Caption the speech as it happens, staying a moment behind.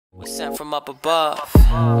was sent from up above.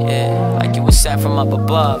 Yeah, like you was sent from up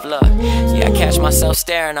above. Look, yeah, I catch myself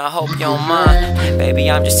staring, I hope you don't mind. Baby,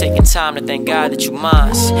 I'm just taking time to thank God that you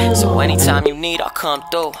mine. So anytime you need, I'll come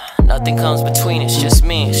through. Nothing comes between, it's just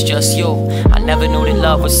me, it's just you. I never knew that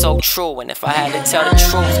love was so true. And if I had to tell the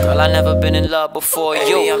truth, girl, I never been in love before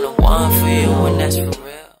you. Baby, I'm the one for you, and that's for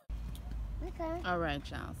real. Okay. Alright,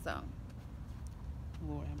 y'all, so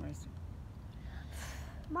Lord have mercy.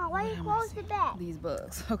 Mom, why you close the back? These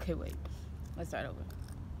bugs. Okay, wait. Let's start over.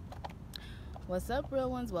 What's up, real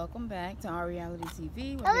ones? Welcome back to our reality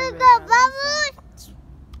TV. Let me go, bubbles.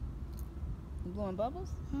 You blowing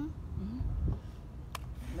bubbles?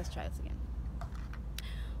 Let's try this again.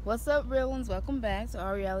 What's up, real ones? Welcome back to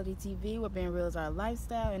our reality TV, where being real is our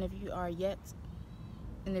lifestyle. And if you are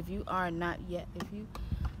not yet,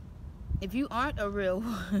 if you aren't a real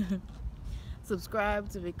one, subscribe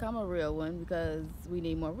to become a real one, because we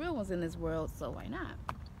need more real ones in this world, so why not?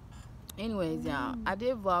 Anyways, y'all, I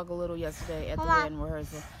did vlog a little yesterday at the wedding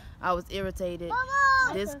rehearsal. I was irritated.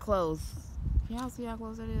 This close. Can y'all see how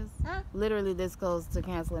close it is? Literally this close to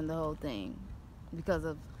canceling the whole thing because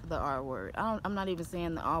of the R word. I'm not even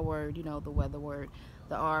saying the R word, you know, the weather word.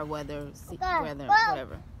 The R, weather, weather,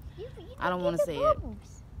 whatever. I don't want to say it.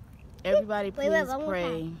 Everybody please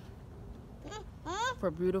pray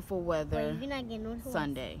for beautiful weather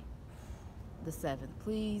Sunday, the 7th.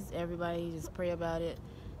 Please, everybody, just pray about it.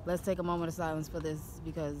 Let's take a moment of silence for this,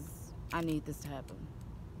 because I need this to happen.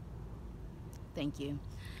 Thank you.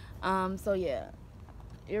 So yeah,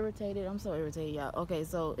 irritated. I'm so irritated, y'all. Okay,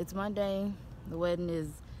 so it's Monday. The wedding is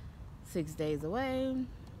 6 days away,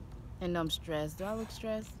 and I'm stressed. Do I look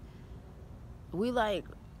stressed?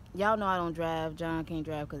 Y'all know I don't drive. John can't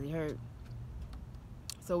drive because he hurt.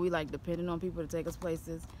 So we depending on people to take us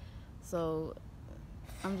places. So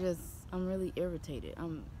I'm really irritated.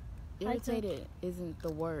 Irritated isn't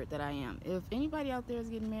the word that I am. If anybody out there is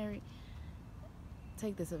getting married,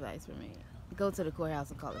 take this advice from me. Go to the courthouse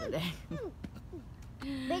and call it a day.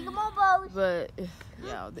 Big mobos. But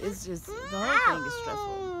yeah, it's just, the whole thing is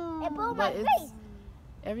stressful. But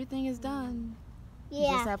everything is done. You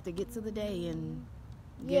just have to get to the day and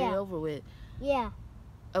get it over with. Yeah.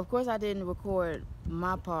 Of course, I didn't record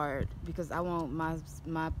my part because I want my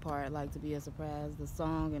part to be a surprise, the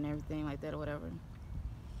song and everything like that or whatever.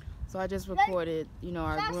 So I just recorded, you know,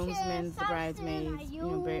 our groomsmen, the bridesmaids, you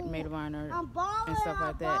know, maid of honor, and stuff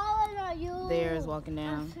like that. Theirs walking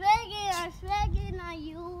down. I'm swagging on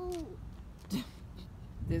you.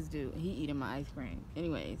 This dude, he eating my ice cream.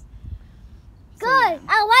 Anyways. Good. So, yeah.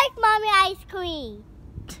 I like mommy ice cream.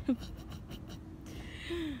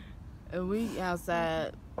 And we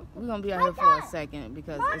outside. We're gonna be out here for a second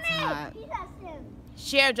because it's hot.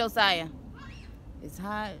 Share, Josiah. It's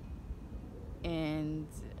hot. And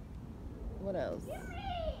what else?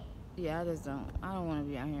 Yeah, I don't want to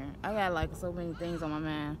be out here. I got so many things on my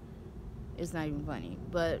mind. It's not even funny.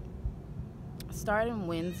 But starting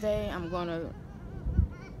Wednesday, I'm gonna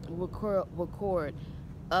record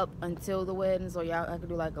up until the wedding, so I could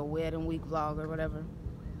do a wedding week vlog or whatever.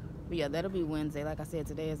 But yeah, that'll be Wednesday. Like I said,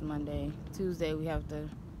 today is Monday. Tuesday we have to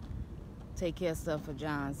take care of stuff for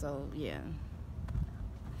John. So yeah.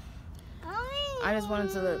 I just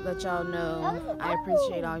wanted to let y'all know I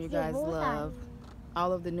appreciate all you guys' love.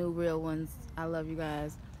 All of the new real ones. I love you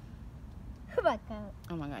guys. Oh my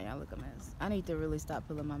God, y'all look a mess. I need to really stop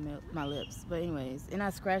pulling my lips. But anyways, and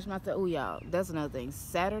I scratched myself. Oh, y'all, that's another thing.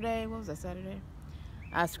 Saturday, what was that, Saturday?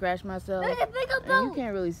 I scratched myself. And you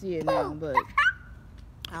can't really see it now, but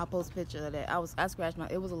I'll post a picture of that. I scratched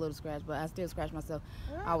it was a little scratch, but I still scratched myself.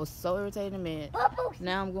 I was so irritated in the mid.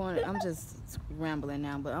 Now I'm just rambling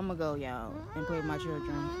now, but I'm gonna go, y'all, and play with my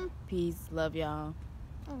children. Peace, love y'all.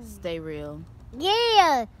 Stay real.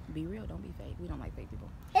 Yeah. Be real, don't be fake. We don't like fake people.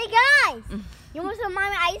 Hey guys, you want some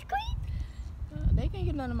mommy ice cream? They can't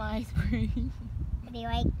get none of my ice cream.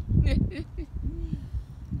 Anyway.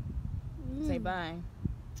 Say bye.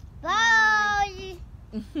 Bye.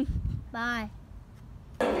 Bye.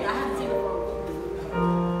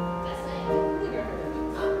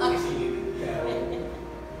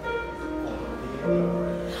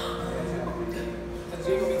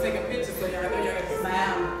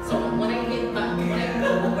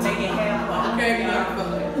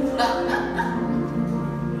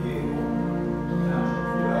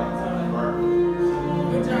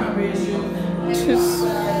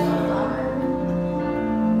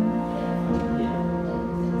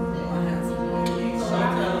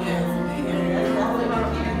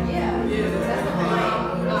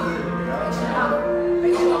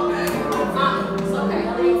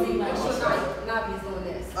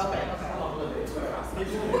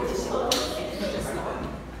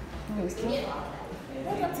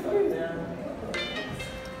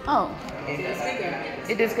 Oh.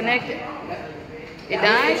 It disconnected. It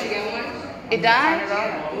died? It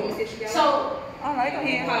died? So, All right, go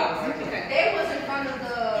ahead. they was in front of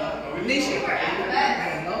the... Nisha.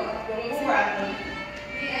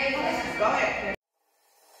 Go ahead.